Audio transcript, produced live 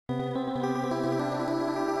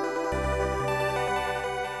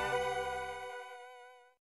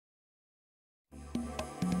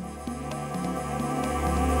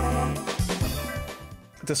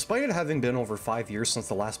Despite it having been over 5 years since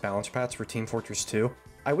the last balance patch for Team Fortress 2,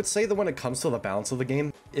 I would say that when it comes to the balance of the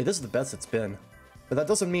game, it is the best it's been. But that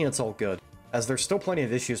doesn't mean it's all good, as there's still plenty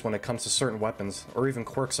of issues when it comes to certain weapons, or even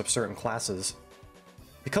quirks of certain classes.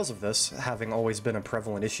 Because of this, having always been a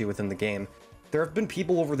prevalent issue within the game, there have been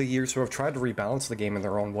people over the years who have tried to rebalance the game in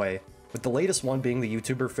their own way, with the latest one being the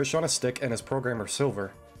YouTuber Fish on a Stick and his programmer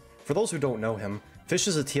Silver. For those who don't know him, Fish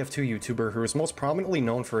is a TF2 YouTuber who is most prominently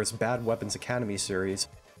known for his Bad Weapons Academy series,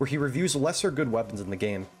 where he reviews lesser good weapons in the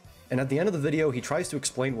game, and at the end of the video he tries to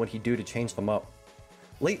explain what he'd do to change them up.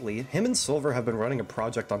 Lately, him and Silver have been running a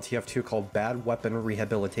project on TF2 called Bad Weapon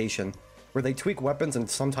Rehabilitation, where they tweak weapons and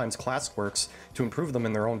sometimes class quirks to improve them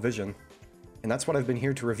in their own vision. And that's what I've been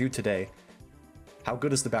here to review today. How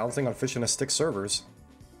good is the balancing on Fish on a Stick servers?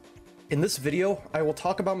 In this video, I will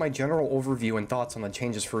talk about my general overview and thoughts on the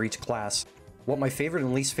changes for each class, what my favorite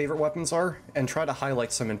and least favorite weapons are, and try to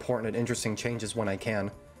highlight some important and interesting changes when I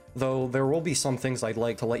can. Though there will be some things I'd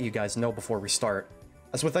like to let you guys know before we start.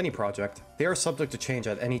 As with any project, they are subject to change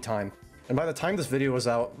at any time, and by the time this video is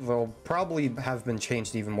out, they'll probably have been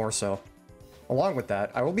changed even more so. Along with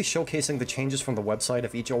that, I will be showcasing the changes from the website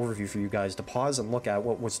of each overview for you guys to pause and look at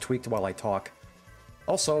what was tweaked while I talk.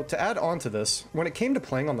 Also, to add on to this, when it came to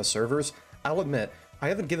playing on the servers, I'll admit, I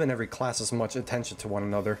haven't given every class as much attention to one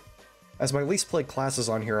another, as my least played classes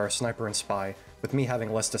on here are Sniper and Spy, with me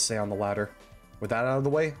having less to say on the latter. With that out of the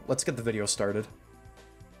way, let's get the video started.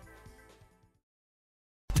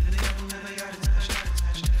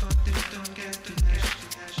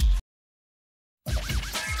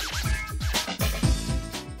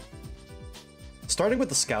 Starting with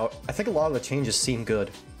the Scout, I think a lot of the changes seem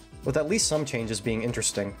good, with at least some changes being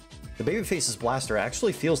interesting. The Babyface's blaster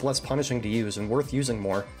actually feels less punishing to use and worth using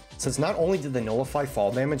more, since not only did they nullify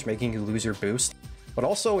fall damage making you lose your boost, but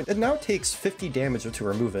also it now takes 50 damage to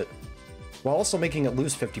remove it, while also making it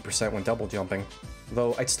lose 50% when double jumping,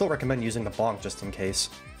 though I'd still recommend using the bonk just in case.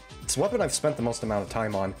 It's a weapon I've spent the most amount of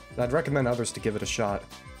time on, and I'd recommend others to give it a shot.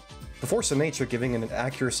 The Force of Nature giving an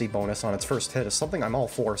accuracy bonus on its first hit is something I'm all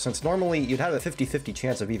for, since normally you'd have a 50-50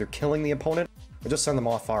 chance of either killing the opponent or just send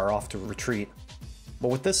them far off to retreat. But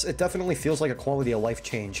with this, it definitely feels like a quality of life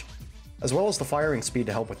change, as well as the firing speed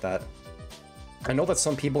to help with that. I know that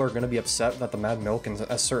some people are going to be upset that the Mad Milk and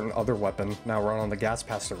a certain other weapon now run on the Gas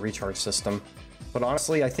Paster recharge system, but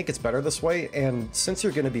honestly I think it's better this way, and since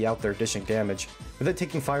you're going to be out there dishing damage, with it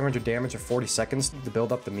taking 500 damage in 40 seconds to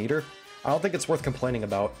build up the meter, I don't think it's worth complaining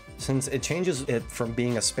about, since it changes it from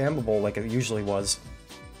being a spammable like it usually was.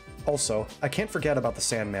 Also, I can't forget about the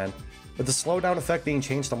Sandman, with the slowdown effect being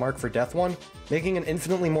changed to Mark for Death 1, making it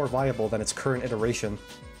infinitely more viable than its current iteration.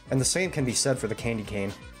 And the same can be said for the Candy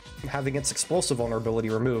Cane, having its explosive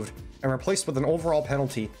vulnerability removed, and replaced with an overall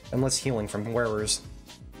penalty and less healing from wearers.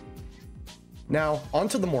 Now,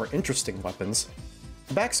 onto the more interesting weapons.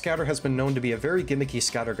 The Backscatter has been known to be a very gimmicky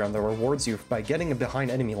scattergun that rewards you by getting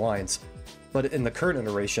behind enemy lines, but in the current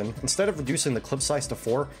iteration, instead of reducing the clip size to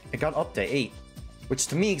 4, it got up to 8, which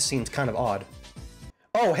to me seems kind of odd.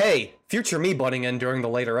 Oh hey, future me butting in during the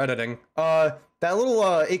later editing. That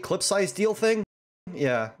little 8 clip size deal thing?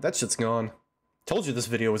 Yeah, that shit's gone. Told you this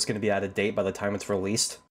video was going to be out of date by the time it's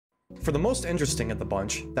released. For the most interesting of the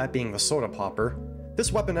bunch, that being the Soda Popper,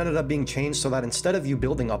 this weapon ended up being changed so that instead of you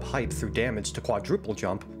building up height through damage to quadruple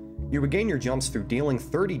jump, you regain your jumps through dealing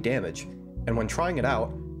 30 damage, and when trying it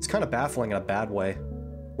out, it's kind of baffling in a bad way.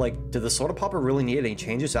 Like, did the Soda Popper really need any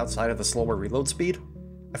changes outside of the slower reload speed?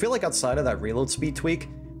 I feel like outside of that reload speed tweak,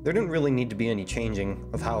 there didn't really need to be any changing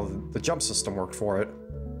of how the jump system worked for it.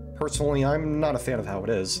 Personally, I'm not a fan of how it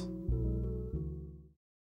is.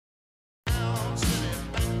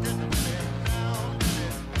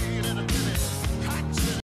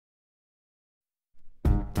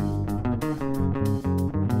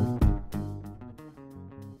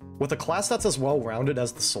 With a class that's as well-rounded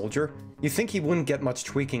as the Soldier, you'd think he wouldn't get much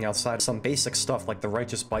tweaking outside some basic stuff like the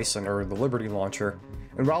Righteous Bison or the Liberty Launcher,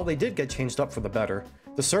 and while they did get changed up for the better,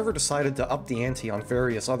 the server decided to up the ante on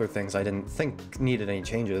various other things I didn't think needed any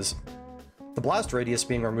changes. The blast radius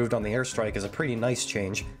being removed on the airstrike is a pretty nice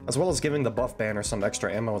change, as well as giving the buff banner some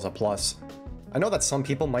extra ammo as a plus. I know that some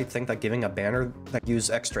people might think that giving a banner that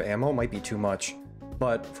uses extra ammo might be too much,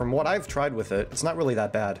 but from what I've tried with it, it's not really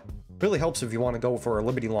that bad. Really helps if you want to go for a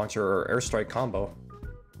Liberty Launcher or Airstrike combo.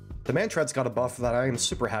 The Mantread's got a buff that I am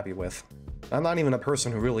super happy with. I'm not even a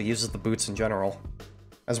person who really uses the boots in general,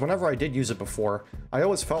 as whenever I did use it before, I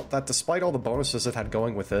always felt that despite all the bonuses it had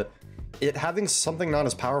going with it having something not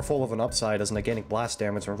as powerful of an upside as negating blast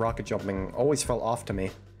damage and rocket jumping always felt off to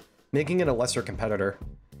me, making it a lesser competitor,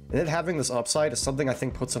 and it having this upside is something I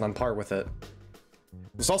think puts it on par with it.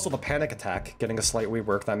 There's also the panic attack, getting a slight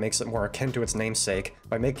rework that makes it more akin to its namesake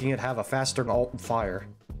by making it have a faster alt fire,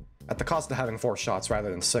 at the cost of having 4 shots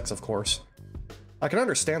rather than 6, of course. I can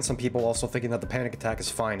understand some people also thinking that the panic attack is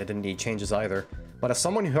fine and didn't need changes either, but as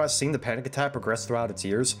someone who has seen the panic attack progress throughout its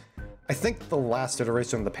years, I think the last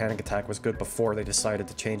iteration of the panic attack was good before they decided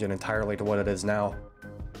to change it entirely to what it is now.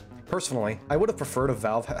 Personally, I would have preferred if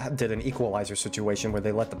Valve did an equalizer situation where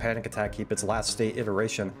they let the panic attack keep its last state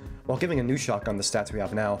iteration while giving a new shotgun the stats we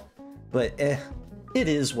have now, but it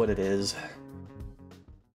is what it is.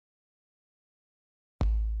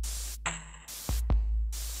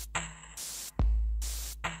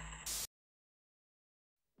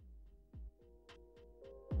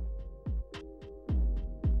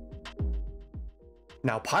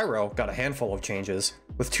 Now Pyro got a handful of changes,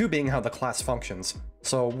 with 2 being how the class functions,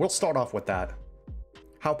 so we'll start off with that.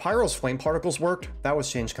 How Pyro's flame particles worked, that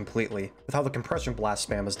was changed completely, with how the compression blast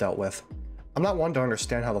spam is dealt with. I'm not one to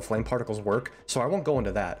understand how the flame particles work, so I won't go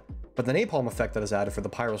into that, but the napalm effect that is added for the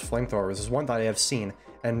Pyro's flamethrowers is one that I have seen,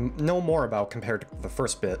 and know more about compared to the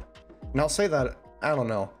first bit. And I'll say that, I don't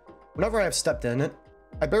know, whenever I have stepped in it,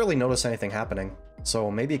 I barely notice anything happening, so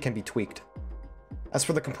maybe it can be tweaked. As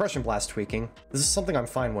for the compression blast tweaking, this is something I'm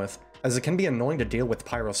fine with, as it can be annoying to deal with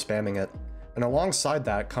Pyro spamming it, and alongside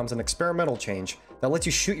that comes an experimental change that lets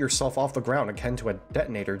you shoot yourself off the ground akin to a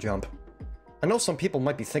detonator jump. I know some people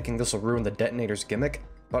might be thinking this will ruin the detonator's gimmick,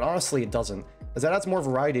 but honestly it doesn't, as it adds more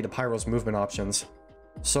variety to Pyro's movement options.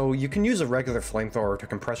 So you can use a regular flamethrower to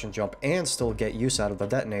compression jump and still get use out of the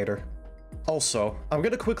detonator. Also, I'm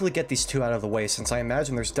going to quickly get these 2 out of the way since I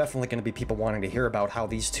imagine there's definitely going to be people wanting to hear about how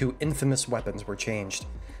these 2 infamous weapons were changed,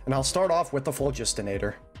 and I'll start off with the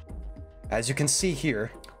Phlogistinator. As you can see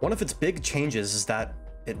here, one of its big changes is that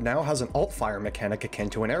it now has an alt fire mechanic akin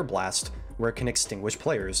to an air blast, where it can extinguish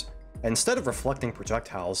players, and instead of reflecting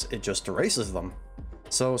projectiles, it just erases them.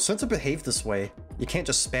 So since it behaved this way, you can't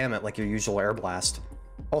just spam it like your usual air blast.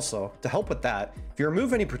 Also, to help with that, if you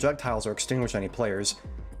remove any projectiles or extinguish any players,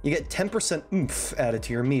 you get 10% oomph added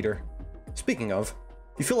to your meter. Speaking of,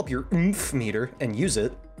 if you fill up your oomph meter and use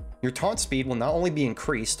it, your taunt speed will not only be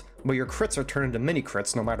increased, but your crits are turned into mini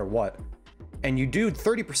crits no matter what. And you do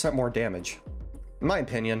 30% more damage. In my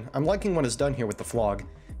opinion, I'm liking what is done here with the Phlog,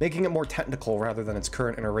 making it more technical rather than its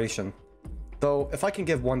current iteration. Though, if I can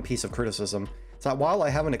give one piece of criticism, it's that while I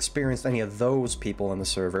haven't experienced any of those people in the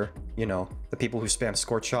server, you know, the people who spam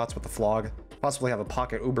scorch shots with the Phlog, possibly have a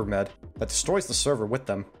pocket uber med that destroys the server with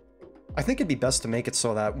them, I think it'd be best to make it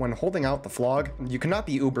so that when holding out the Phlog, you cannot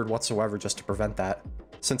be ubered whatsoever just to prevent that,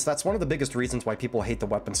 since that's one of the biggest reasons why people hate the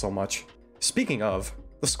weapon so much. Speaking of,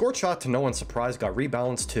 the scorch shot to no one's surprise got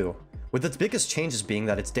rebalanced too, with its biggest changes being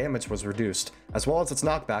that its damage was reduced, as well as its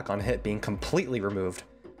knockback on hit being completely removed.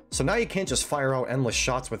 So now you can't just fire out endless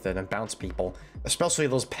shots with it and bounce people, especially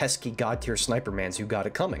those pesky god tier sniper mans who got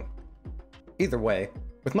it coming. Either way,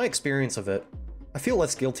 with my experience of it, I feel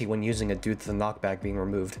less guilty when using it due to the knockback being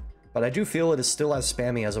removed, but I do feel it is still as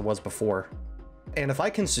spammy as it was before. And if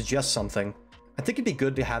I can suggest something, I think it'd be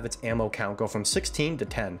good to have its ammo count go from 16 to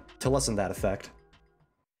 10 to lessen that effect.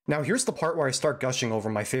 Now here's the part where I start gushing over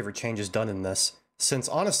my favorite changes done in this, since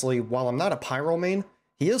honestly, while I'm not a Pyro main,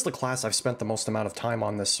 he is the class I've spent the most amount of time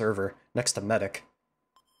on this server, next to Medic.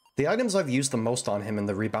 The items I've used the most on him in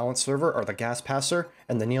the Rebalance server are the Gas Passer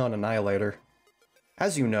and the Neon Annihilator.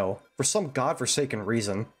 As you know, for some godforsaken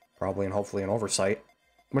reason, probably and hopefully an oversight,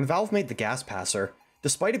 when Valve made the Gas Passer,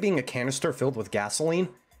 despite it being a canister filled with gasoline,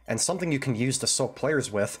 and something you can use to soak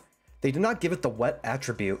players with, they did not give it the wet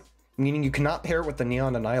attribute, meaning you cannot pair it with the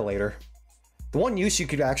Neon Annihilator. The one use you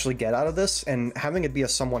could actually get out of this, and having it be a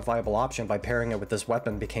somewhat viable option by pairing it with this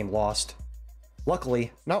weapon, became lost.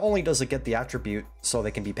 Luckily, not only does it get the attribute so they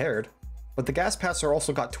can be paired, but the Gas Passer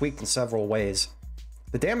also got tweaked in several ways.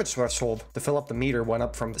 The damage threshold to fill up the meter went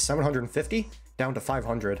up from 750 down to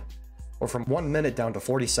 500, or from 1 minute down to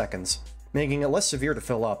 40 seconds, making it less severe to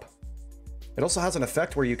fill up. It also has an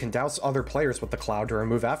effect where you can douse other players with the cloud to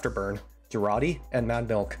remove Afterburn, Girardi, and Mad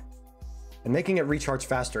Milk, and making it recharge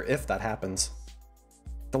faster if that happens.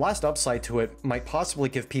 The last upside to it might possibly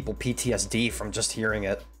give people PTSD from just hearing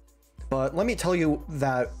it, but let me tell you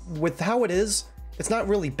that with how it is, it's not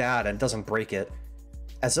really bad and doesn't break it,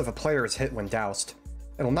 as if a player is hit when doused.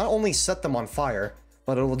 It'll not only set them on fire,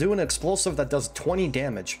 but it'll do an explosive that does 20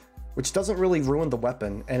 damage, which doesn't really ruin the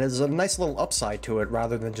weapon, and is a nice little upside to it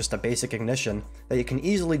rather than just a basic ignition that you can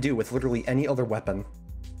easily do with literally any other weapon.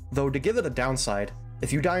 Though to give it a downside,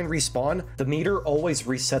 if you die and respawn, the meter always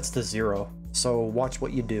resets to 0, so watch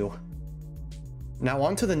what you do. Now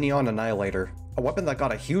onto the Neon Annihilator, a weapon that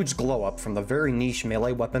got a huge glow up from the very niche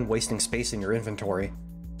melee weapon wasting space in your inventory.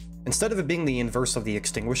 Instead of it being the inverse of the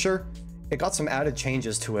extinguisher, it got some added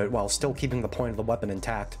changes to it while still keeping the point of the weapon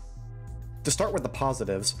intact. To start with the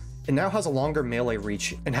positives, it now has a longer melee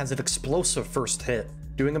reach and has an explosive first hit,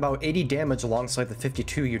 doing about 80 damage alongside the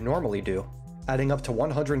 52 you normally do, adding up to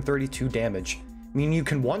 132 damage, meaning you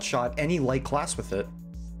can one-shot any light class with it.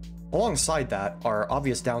 Alongside that are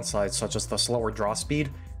obvious downsides such as the slower draw speed,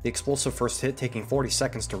 the explosive first hit taking 40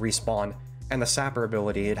 seconds to respawn, and the sapper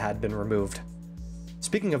ability it had been removed.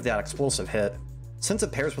 Speaking of that explosive hit, since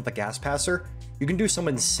it pairs with the gas passer, you can do some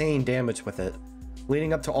insane damage with it,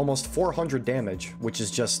 leading up to almost 400 damage, which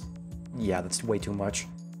is just, yeah, that's way too much.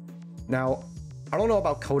 Now, I don't know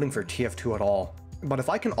about coding for TF2 at all, but if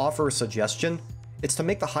I can offer a suggestion, it's to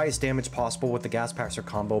make the highest damage possible with the gas passer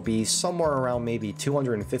combo be somewhere around maybe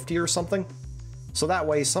 250 or something. So that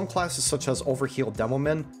way, some classes such as overhealed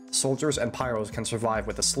demomen, soldiers, and pyros can survive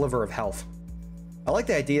with a sliver of health. I like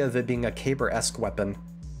the idea of it being a caber-esque weapon,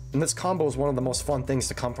 and this combo is one of the most fun things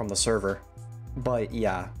to come from the server. But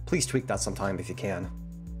yeah, please tweak that sometime if you can.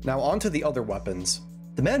 Now on to the other weapons.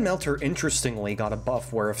 The Man Melter interestingly got a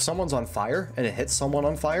buff where if someone's on fire and it hits someone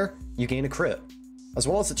on fire, you gain a crit, as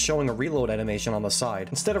well as it's showing a reload animation on the side,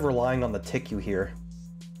 instead of relying on the tick you hear.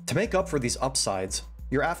 To make up for these upsides,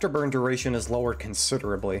 your afterburn duration is lowered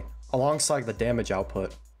considerably, alongside the damage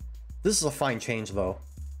output. This is a fine change though.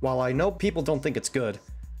 While I know people don't think it's good,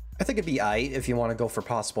 I think it'd be aight if you want to go for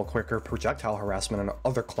possible quicker projectile harassment on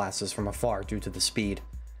other classes from afar due to the speed,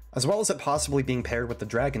 as well as it possibly being paired with the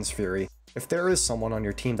Dragon's Fury, if there is someone on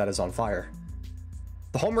your team that is on fire.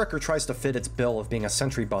 The Homewrecker tries to fit its bill of being a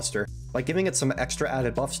sentry buster by giving it some extra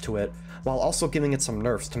added buffs to it, while also giving it some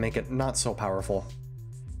nerfs to make it not so powerful.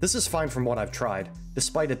 This is fine from what I've tried,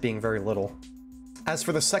 despite it being very little. As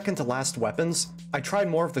for the second to last weapons, I tried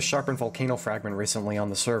more of the Sharpened Volcano Fragment recently on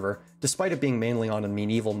the server, despite it being mainly on a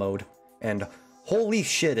medieval mode, and holy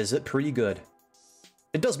shit is it pretty good.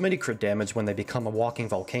 It does midi-crit damage when they become a walking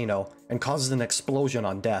volcano, and causes an explosion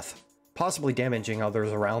on death, possibly damaging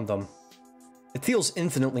others around them. It feels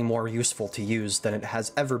infinitely more useful to use than it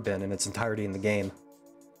has ever been in its entirety in the game.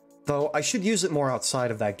 Though I should use it more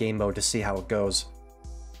outside of that game mode to see how it goes.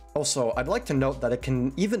 Also, I'd like to note that it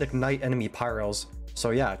can even ignite enemy pyros, so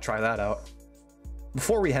yeah, try that out.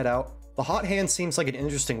 Before we head out, the Hot Hand seems like an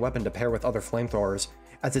interesting weapon to pair with other flamethrowers,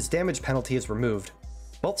 as its damage penalty is removed,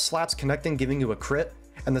 both slaps connecting giving you a crit,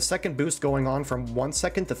 and the second boost going on from 1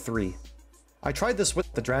 second to 3. I tried this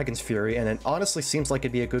with the Dragon's Fury, and it honestly seems like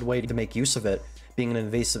it'd be a good way to make use of it, being an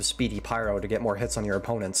invasive speedy pyro to get more hits on your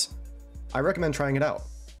opponents. I recommend trying it out.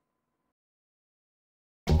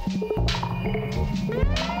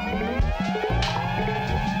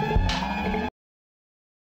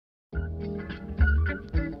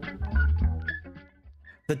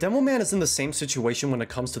 The Demo Man is in the same situation when it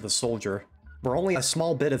comes to the Soldier, where only a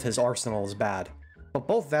small bit of his arsenal is bad, but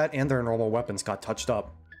both that and their normal weapons got touched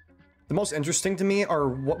up. The most interesting to me are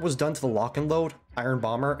what was done to the Lock and Load, Iron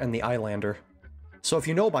Bomber, and the Eyelander. So if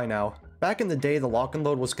you know by now, back in the day the Lock and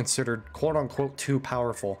Load was considered quote-unquote too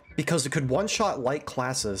powerful, because it could one-shot light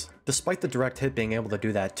classes, despite the direct hit being able to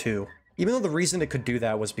do that too. Even though the reason it could do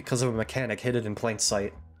that was because of a mechanic hidden in plain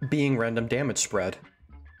sight, being random damage spread.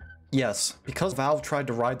 Yes, because Valve tried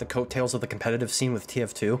to ride the coattails of the competitive scene with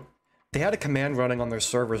TF2, they had a command running on their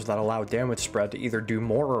servers that allowed damage spread to either do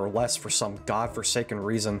more or less for some godforsaken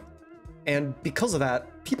reason. And because of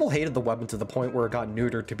that, people hated the weapon to the point where it got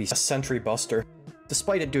neutered to be a sentry buster,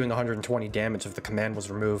 despite it doing 120 damage if the command was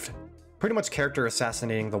removed, pretty much character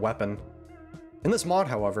assassinating the weapon. In this mod,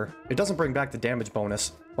 however, it doesn't bring back the damage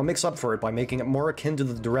bonus, but makes up for it by making it more akin to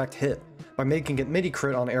the direct hit, by making it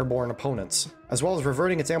midi-crit on airborne opponents, as well as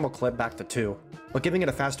reverting its ammo clip back to 2, but giving it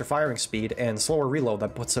a faster firing speed and slower reload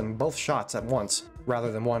that puts in both shots at once,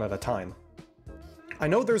 rather than one at a time. I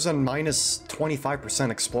know there's a minus 25%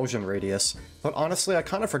 explosion radius, but honestly I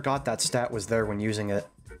kinda forgot that stat was there when using it.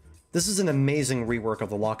 This is an amazing rework of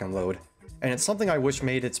the Lock and Load, and it's something I wish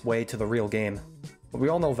made its way to the real game. But we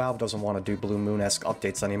all know Valve doesn't want to do Blue Moon-esque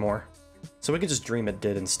updates anymore, so we can just dream it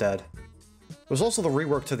did instead. There's also the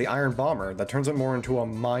rework to the Iron Bomber that turns it more into a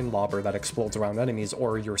mine lobber that explodes around enemies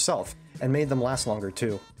or yourself, and made them last longer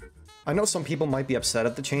too. I know some people might be upset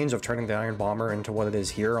at the change of turning the Iron Bomber into what it is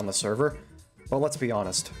here on the server, but let's be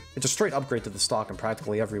honest, it's a straight upgrade to the stock in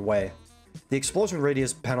practically every way. The explosion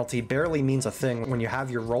radius penalty barely means a thing when you have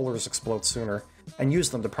your rollers explode sooner, and use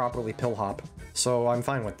them to properly pill hop, so I'm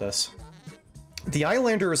fine with this. The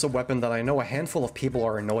Eyelander is a weapon that I know a handful of people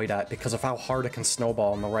are annoyed at because of how hard it can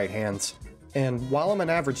snowball in the right hands. And while I'm an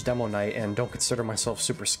average demo knight and don't consider myself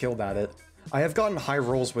super skilled at it, I have gotten high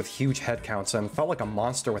rolls with huge head counts and felt like a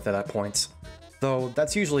monster with it at points. though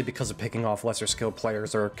that's usually because of picking off lesser skilled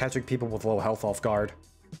players or catching people with low health off guard.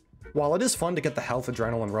 While it is fun to get the health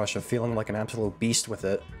adrenaline rush of feeling like an absolute beast with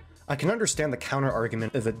it, I can understand the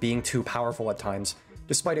counter-argument of it being too powerful at times,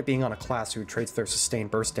 despite it being on a class who trades their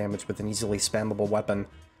sustained burst damage with an easily spammable weapon,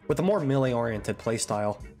 with a more melee-oriented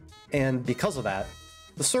playstyle. And because of that,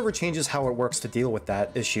 the server changes how it works to deal with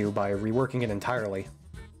that issue by reworking it entirely.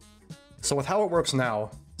 So with how it works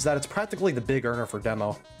now, is that it's practically the big earner for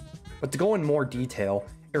demo. But to go in more detail,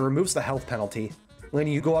 it removes the health penalty,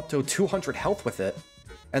 letting you go up to 200 health with it,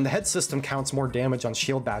 and the head system counts more damage on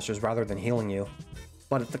shield bashes rather than healing you,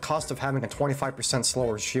 but at the cost of having a 25%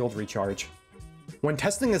 slower shield recharge. When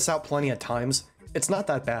testing this out plenty of times, it's not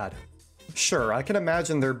that bad. Sure, I can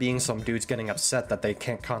imagine there being some dudes getting upset that they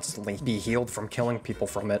can't constantly be healed from killing people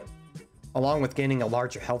from it, along with gaining a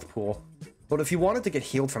larger health pool. But if you wanted to get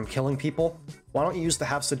healed from killing people, why don't you use the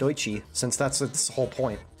Hapsadoichi, since that's its whole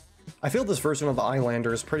point. I feel this version of the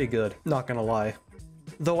Eyelander is pretty good, not gonna lie.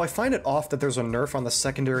 Though I find it off that there's a nerf on the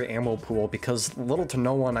secondary ammo pool because little to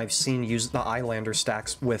no one I've seen use the Eyelander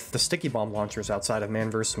stacks with the sticky bomb launchers outside of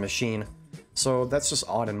Man vs. Machine, so that's just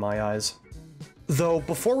odd in my eyes. Though,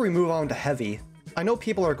 before we move on to Heavy, I know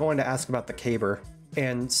people are going to ask about the Caber,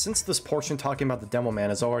 and since this portion talking about the Demo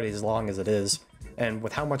Man is already as long as it is, and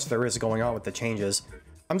with how much there is going on with the changes,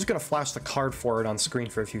 I'm just gonna flash the card for it on screen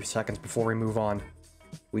for a few seconds before we move on.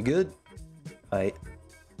 We good? Aight.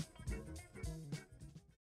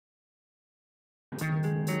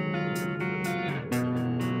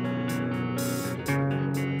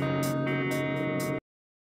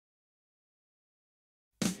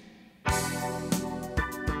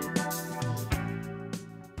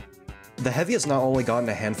 The Heavy has not only gotten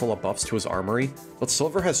a handful of buffs to his armory, but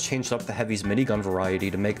Silver has changed up the Heavy's minigun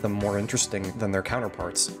variety to make them more interesting than their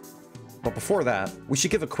counterparts. But before that, we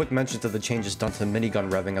should give a quick mention to the changes done to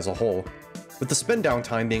minigun revving as a whole, with the spin down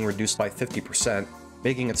time being reduced by 50%,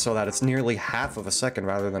 making it so that it's nearly half of a second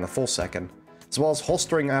rather than a full second, as well as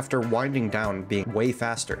holstering after winding down being way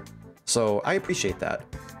faster. So I appreciate that.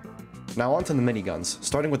 Now on to the miniguns,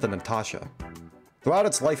 starting with the Natasha. Throughout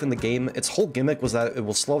its life in the game, its whole gimmick was that it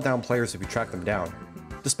will slow down players if you track them down.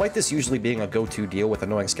 Despite this usually being a go-to deal with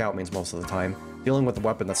annoying scout mains most of the time, dealing with a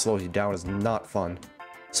weapon that slows you down is not fun.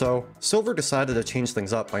 So, Silver decided to change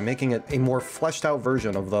things up by making it a more fleshed out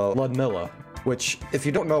version of the Ludmilla, which, if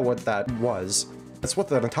you don't know what that was, that's what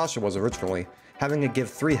the Natasha was originally, having it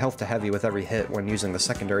give 3 health to Heavy with every hit when using the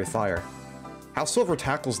secondary fire. How Silver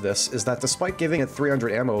tackles this is that despite giving it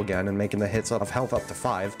 300 ammo again and making the hits of health up to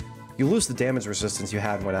 5, you lose the damage resistance you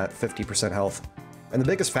had when at 50% health, and the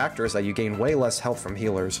biggest factor is that you gain way less health from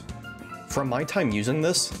healers. From my time using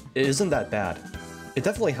this, it isn't that bad. It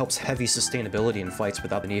definitely helps Heavy sustainability in fights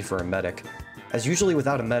without the need for a medic, as usually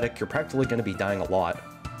without a medic you're practically going to be dying a lot.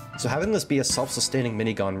 So having this be a self-sustaining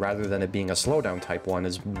minigun rather than it being a slowdown type one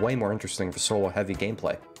is way more interesting for solo Heavy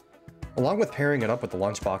gameplay, along with pairing it up with the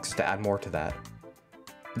lunchbox to add more to that.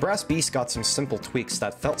 The Brass Beast got some simple tweaks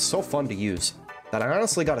that felt so fun to use, that I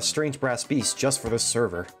honestly got a strange Brass Beast just for this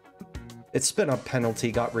server. Its spin-up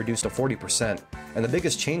penalty got reduced to 40%, and the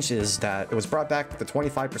biggest change is that it was brought back with the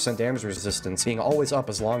 25% damage resistance being always up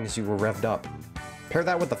as long as you were revved up. Pair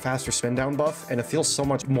that with the faster spin-down buff, and it feels so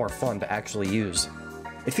much more fun to actually use.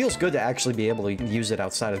 It feels good to actually be able to use it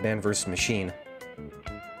outside of Man vs. Machine.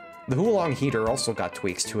 The Hulong Heater also got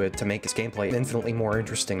tweaks to it to make its gameplay infinitely more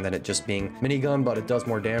interesting than it just being minigun, but it does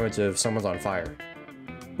more damage if someone's on fire.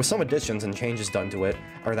 With some additions and changes done to it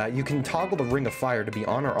are that you can toggle the ring of fire to be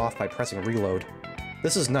on or off by pressing reload.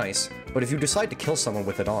 This is nice, but if you decide to kill someone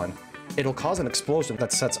with it on, it'll cause an explosion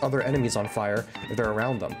that sets other enemies on fire if they're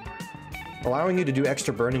around them, allowing you to do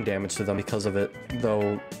extra burning damage to them because of it,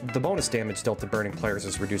 though the bonus damage dealt to burning players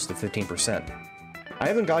is reduced to 15%. I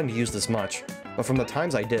haven't gotten to use this much, but from the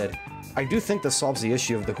times I did, I do think this solves the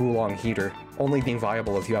issue of the Hulong Heater only being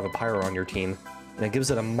viable if you have a pyro on your team, and it gives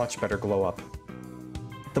it a much better glow up.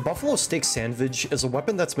 The Buffalo Steak Sandwich is a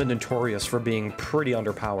weapon that's been notorious for being pretty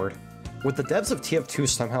underpowered, with the devs of TF2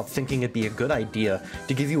 somehow thinking it'd be a good idea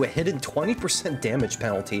to give you a hidden 20% damage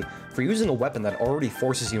penalty for using a weapon that already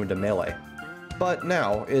forces you into melee. But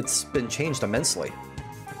now, it's been changed immensely.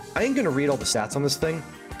 I ain't gonna read all the stats on this thing,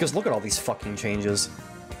 because look at all these fucking changes.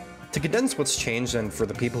 To condense what's changed and for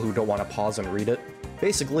the people who don't want to pause and read it,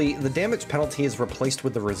 basically, the damage penalty is replaced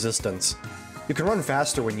with the resistance. You can run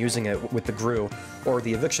faster when using it with the Gru, or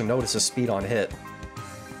the Eviction Notice's speed on hit.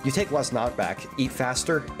 You take less knockback, eat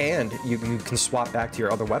faster, and you can swap back to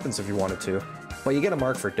your other weapons if you wanted to, but you get a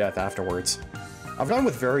mark for death afterwards. I've gone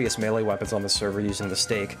with various melee weapons on the server using the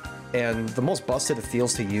Steak, and the most busted it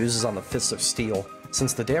feels to use is on the Fists of Steel,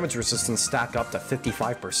 since the damage resistance stack up to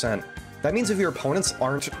 55%, That means if your opponents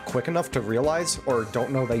aren't quick enough to realize or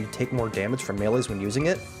don't know that you take more damage from melees when using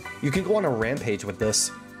it, you can go on a rampage with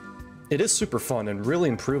this. It is super fun and really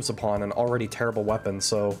improves upon an already terrible weapon,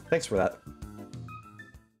 so thanks for that.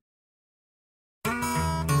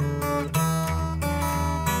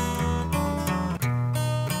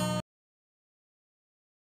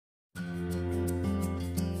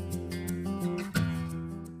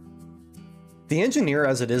 The engineer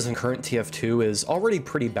as it is in current TF2 is already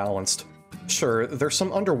pretty balanced. Sure, there's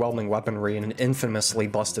some underwhelming weaponry and an infamously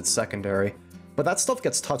busted secondary, but that stuff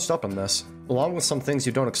gets touched up in this, along with some things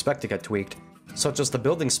you don't expect to get tweaked, such as the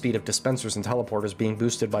building speed of dispensers and teleporters being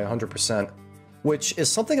boosted by 100%, which is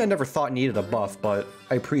something I never thought needed a buff, but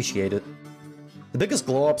I appreciate it. The biggest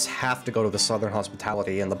glow-ups have to go to the Southern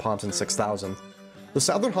Hospitality and the Thompson 6000. The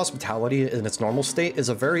Southern Hospitality in its normal state is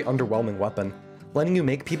a very underwhelming weapon, letting you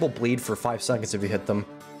make people bleed for 5 seconds if you hit them,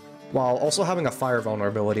 while also having a fire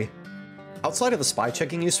vulnerability. Outside of the spy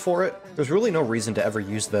checking use for it, there's really no reason to ever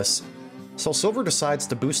use this. So Silver decides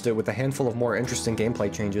to boost it with a handful of more interesting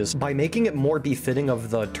gameplay changes by making it more befitting of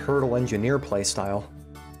the Turtle Engineer playstyle.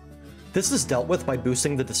 This is dealt with by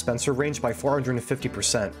boosting the dispenser range by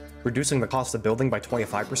 450%, reducing the cost of building by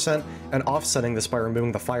 25%, and offsetting this by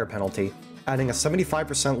removing the fire penalty, adding a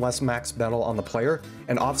 75% less max metal on the player,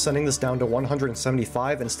 and offsetting this down to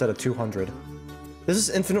 175 instead of 200. This is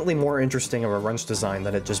infinitely more interesting of a wrench design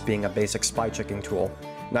than it just being a basic spy checking tool,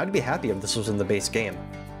 and I'd be happy if this was in the base game.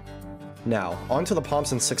 Now, on to the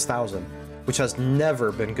Thompson 6000, which has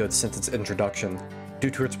never been good since its introduction,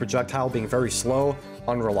 due to its projectile being very slow,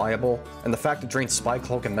 unreliable, and the fact it drains Spy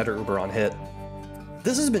Cloak and Meta Uber on hit.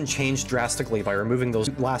 This has been changed drastically by removing those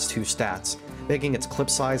last two stats, making its clip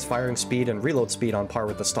size, firing speed, and reload speed on par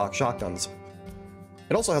with the stock shotguns.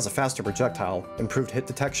 It also has a faster projectile, improved hit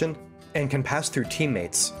detection, and can pass through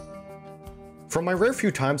teammates. From my rare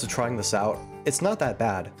few times of trying this out, it's not that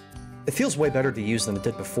bad. It feels way better to use than it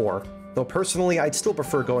did before, though personally I'd still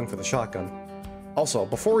prefer going for the shotgun. Also,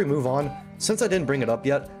 before we move on, since I didn't bring it up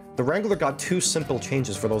yet, the Wrangler got 2 simple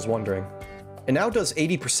changes for those wondering. It now does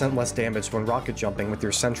 80% less damage when rocket jumping with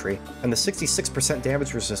your sentry, and the 66%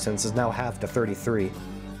 damage resistance is now halved to 33.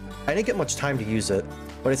 I didn't get much time to use it,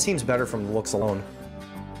 but it seems better from the looks alone.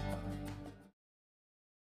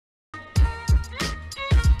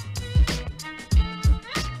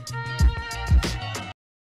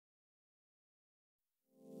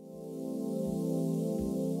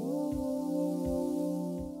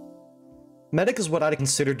 Medic is what I'd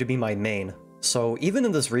consider to be my main, so even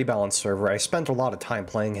in this rebalance server I spent a lot of time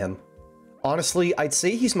playing him. Honestly, I'd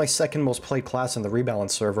say he's my second most played class in the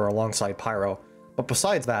rebalance server alongside Pyro, but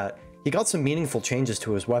besides that, he got some meaningful changes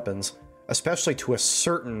to his weapons, especially to a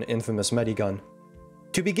certain infamous medigun.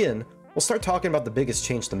 To begin, we'll start talking about the biggest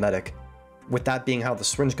change to Medic, with that being how the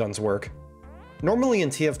syringe guns work. Normally in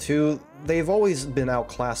TF2, they've always been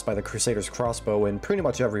outclassed by the Crusader's crossbow in pretty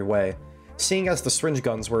much every way, seeing as the syringe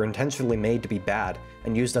guns were intentionally made to be bad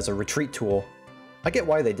and used as a retreat tool. I get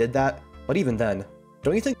why they did that, but even then,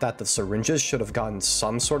 don't you think that the syringes should have gotten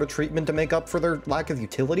some sort of treatment to make up for their lack of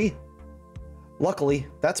utility? Luckily,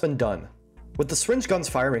 that's been done. With the syringe gun's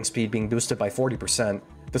firing speed being boosted by 40%,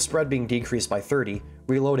 the spread being decreased by 30%,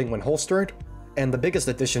 reloading when holstered, and the biggest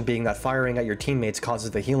addition being that firing at your teammates causes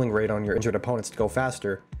the healing rate on your injured opponents to go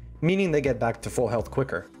faster, meaning they get back to full health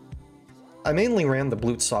quicker. I mainly ran the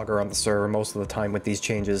Blut Saga on the server most of the time with these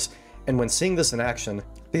changes, and when seeing this in action,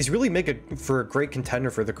 these really make it for a great contender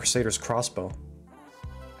for the Crusader's crossbow.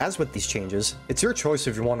 As with these changes, it's your choice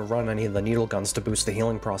if you want to run any of the needle guns to boost the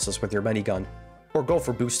healing process with your minigun, or go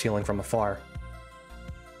for boost healing from afar.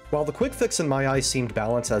 While the quick fix in my eyes seemed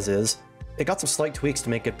balanced as is, it got some slight tweaks to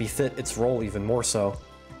make it befit its role even more so,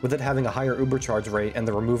 with it having a higher ubercharge rate and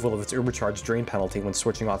the removal of its ubercharge drain penalty when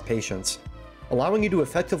switching off patients, allowing you to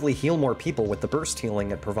effectively heal more people with the burst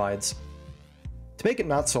healing it provides. To make it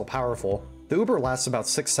not so powerful, the Uber lasts about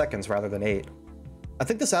 6 seconds rather than 8. I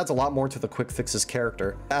think this adds a lot more to the quick fix's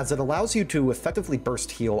character, as it allows you to effectively burst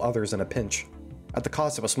heal others in a pinch, at the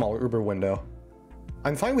cost of a smaller Uber window.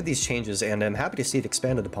 I'm fine with these changes and am happy to see it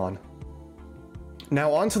expanded upon.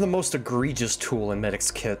 Now on to the most egregious tool in Medic's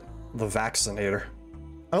kit, the Vaccinator.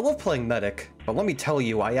 I love playing Medic, but let me tell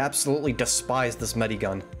you, I absolutely despise this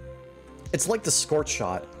Medigun. It's like the Scorch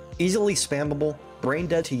Shot, easily spammable, brain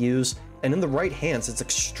dead to use, and in the right hands it's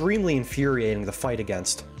extremely infuriating to fight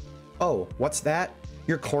against. Oh, what's that?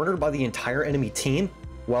 You're cornered by the entire enemy team?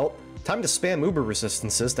 Well, time to spam Uber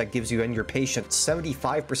resistances that gives you and your patient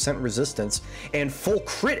 75% resistance and full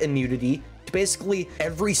crit immunity to basically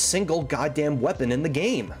every single goddamn weapon in the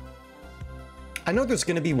game. I know there's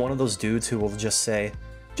gonna be one of those dudes who will just say,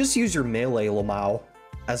 just use your melee, Lamau.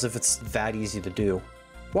 as if it's that easy to do.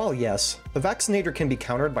 While yes, the Vaccinator can be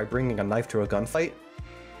countered by bringing a knife to a gunfight,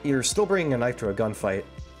 you're still bringing a knife to a gunfight.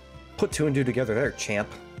 Put 2 and 2 together there, champ.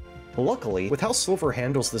 Luckily, with how Silver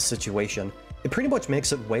handles this situation, it pretty much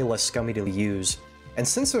makes it way less scummy to use. And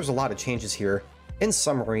since there's a lot of changes here, in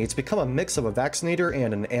summary, it's become a mix of a Vaccinator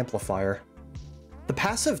and an amplifier. The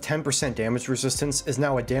passive 10% damage resistance is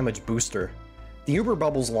now a damage booster. The Uber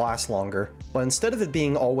bubbles last longer, but instead of it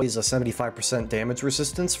being always a 75% damage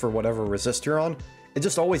resistance for whatever resist you're on, it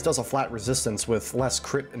just always does a flat resistance with less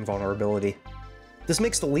crit invulnerability. This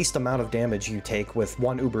makes the least amount of damage you take with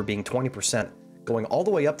one Uber being 20%, going all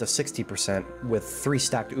the way up to 60% with 3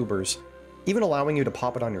 stacked Ubers, even allowing you to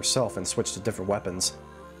pop it on yourself and switch to different weapons.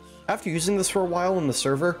 After using this for a while in the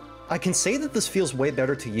server, I can say that this feels way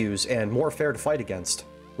better to use and more fair to fight against,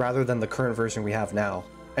 rather than the current version we have now,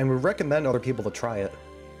 and would recommend other people to try it.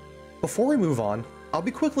 Before we move on, I'll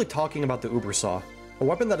be quickly talking about the Uber Saw, a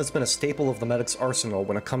weapon that has been a staple of the medic's arsenal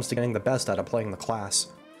when it comes to getting the best out of playing the class.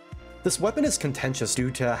 This weapon is contentious due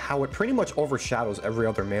to how it pretty much overshadows every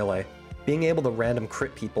other melee, being able to random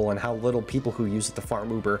crit people and how little people who use it to farm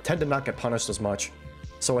Uber tend to not get punished as much.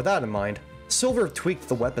 So with that in mind, Silver tweaked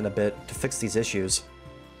the weapon a bit to fix these issues.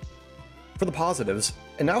 For the positives,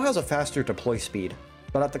 it now has a faster deploy speed,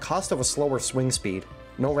 but at the cost of a slower swing speed,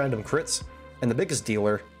 no random crits, and the biggest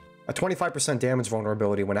dealer, a 25% damage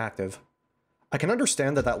vulnerability when active. I can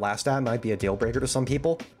understand that last stat might be a deal breaker to some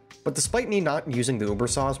people, but despite me not using the Uber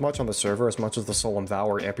Saw as much on the server as much as the Soul and Vow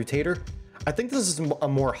or Amputator, I think this is a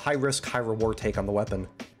more high-risk, high-reward take on the weapon,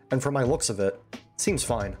 and from my looks of it, it seems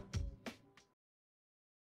fine.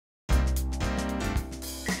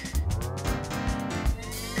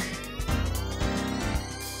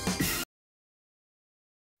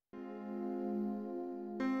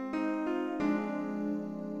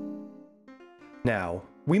 Now,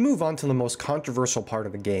 we move on to the most controversial part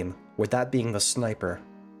of the game, with that being the Sniper.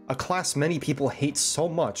 A class many people hate so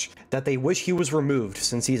much that they wish he was removed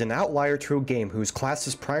since he's an outlier to a game whose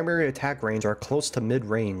class's primary attack range are close to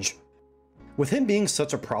mid-range. With him being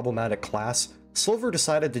such a problematic class, Silver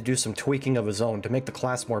decided to do some tweaking of his own to make the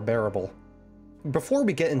class more bearable. Before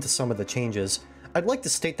we get into some of the changes, I'd like to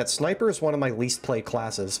state that Sniper is one of my least played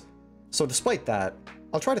classes, so despite that,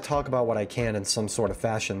 I'll try to talk about what I can in some sort of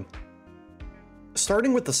fashion.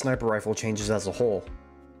 Starting with the sniper rifle changes as a whole.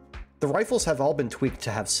 The rifles have all been tweaked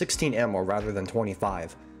to have 16 ammo rather than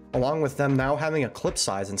 25, along with them now having a clip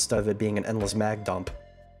size instead of it being an endless mag dump.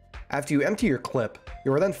 After you empty your clip,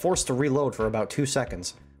 you are then forced to reload for about 2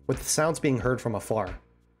 seconds, with the sounds being heard from afar.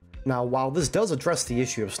 Now, while this does address the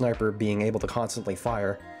issue of Sniper being able to constantly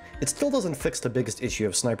fire, it still doesn't fix the biggest issue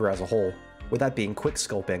of Sniper as a whole, with that being quick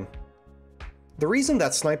scoping. The reason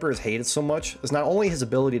that Sniper is hated so much is not only his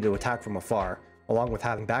ability to attack from afar, along with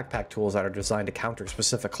having backpack tools that are designed to counter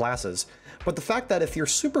specific classes, but the fact that if you're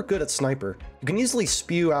super good at Sniper, you can easily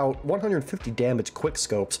spew out 150 damage quick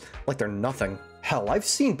scopes like they're nothing. Hell, I've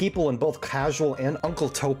seen people in both Casual and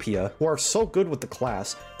Uncletopia who are so good with the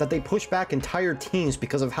class that they push back entire teams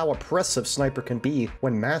because of how oppressive Sniper can be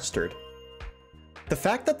when mastered. The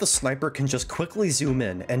fact that the Sniper can just quickly zoom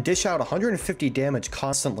in and dish out 150 damage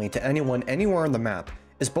constantly to anyone anywhere on the map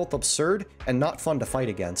is both absurd and not fun to fight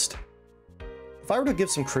against. If I were to give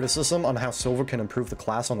some criticism on how Silver can improve the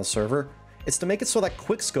class on the server, it's to make it so that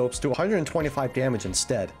quick scopes do 125 damage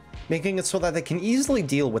instead, making it so that they can easily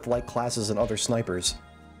deal with light classes and other snipers.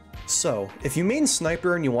 So, if you main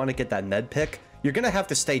Sniper and you want to get that med pick, you're gonna have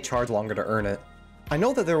to stay charged longer to earn it. I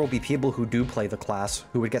know that there will be people who do play the class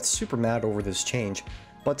who would get super mad over this change,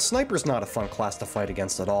 but Sniper's not a fun class to fight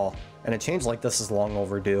against at all, and a change like this is long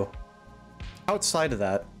overdue. Outside of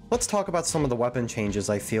that, let's talk about some of the weapon changes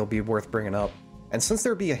I feel be worth bringing up. And since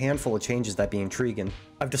there'd be a handful of changes that be intriguing,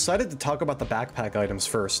 I've decided to talk about the backpack items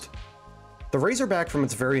first. The Razorback from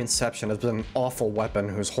its very inception has been an awful weapon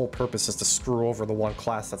whose whole purpose is to screw over the one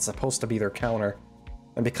class that's supposed to be their counter.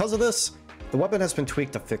 And because of this, the weapon has been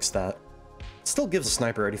tweaked to fix that. It still gives a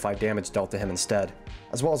Sniper 85 damage dealt to him instead,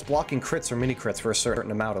 as well as blocking crits or mini-crits for a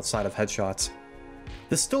certain amount outside of headshots.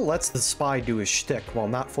 This still lets the Spy do his shtick while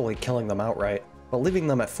not fully killing them outright, but leaving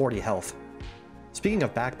them at 40 health. Speaking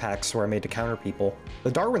of backpacks who are made to counter people,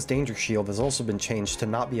 the Darwin's Danger Shield has also been changed to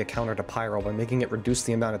not be a counter to Pyro by making it reduce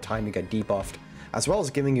the amount of time you get debuffed, as well as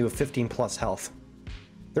giving you a 15 plus health.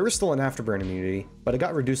 There is still an afterburn immunity, but it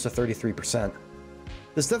got reduced to 33%.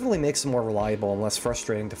 This definitely makes it more reliable and less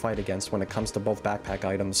frustrating to fight against when it comes to both backpack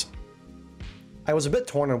items. I was a bit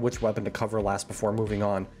torn on which weapon to cover last before moving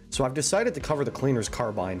on, so I've decided to cover the Cleaner's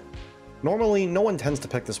Carbine. Normally, no one tends to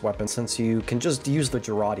pick this weapon since you can just use the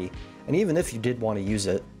Girardi, and even if you did want to use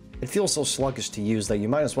it, it feels so sluggish to use that you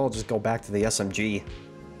might as well just go back to the SMG.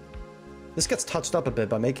 This gets touched up a bit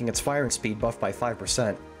by making its firing speed buffed by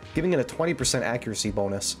 5%, giving it a 20% accuracy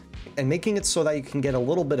bonus, and making it so that you can get a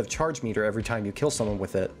little bit of charge meter every time you kill someone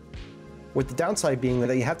with it. With the downside being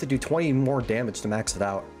that you have to do 20 more damage to max it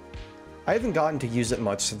out. I haven't gotten to use it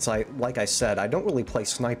much since like I said, I don't really play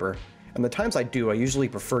sniper, and the times I do, I usually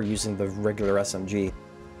prefer using the regular SMG.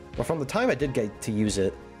 But from the time I did get to use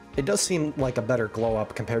it, it does seem like a better glow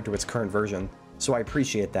up compared to its current version, so I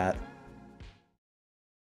appreciate that.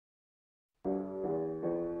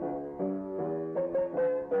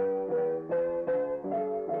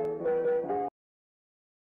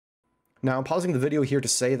 Now, I'm pausing the video here to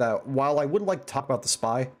say that while I would like to talk about the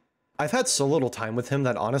spy, I've had so little time with him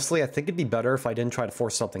that honestly I think it'd be better if I didn't try to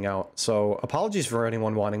force something out, so apologies for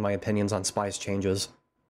anyone wanting my opinions on Spy's changes.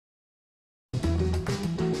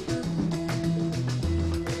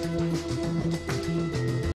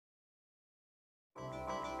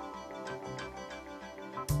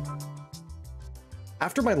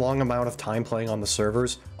 After my long amount of time playing on the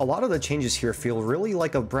servers, a lot of the changes here feel really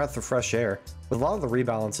like a breath of fresh air, with a lot of the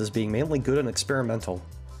rebalances being mainly good and experimental.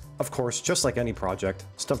 Of course, just like any project,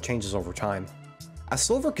 stuff changes over time. As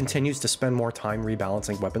Silver continues to spend more time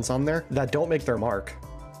rebalancing weapons on there that don't make their mark.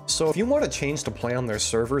 So if you want to change to play on their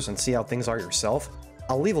servers and see how things are yourself,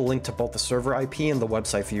 I'll leave a link to both the server IP and the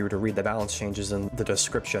website for you to read the balance changes in the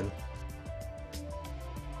description.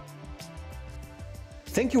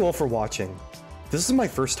 Thank you all for watching. This is my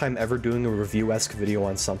first time ever doing a review-esque video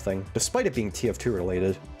on something, despite it being TF2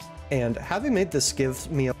 related, and having made this gives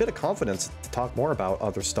me a bit of confidence to talk more about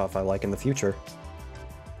other stuff I like in the future.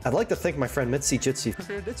 I'd like to thank my friend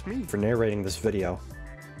MitzyJitzy for narrating this video.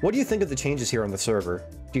 What do you think of the changes here on the server?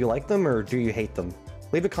 Do you like them or do you hate them?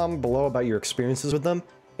 Leave a comment below about your experiences with them,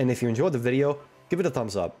 and if you enjoyed the video, give it a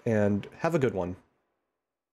thumbs up, and have a good one.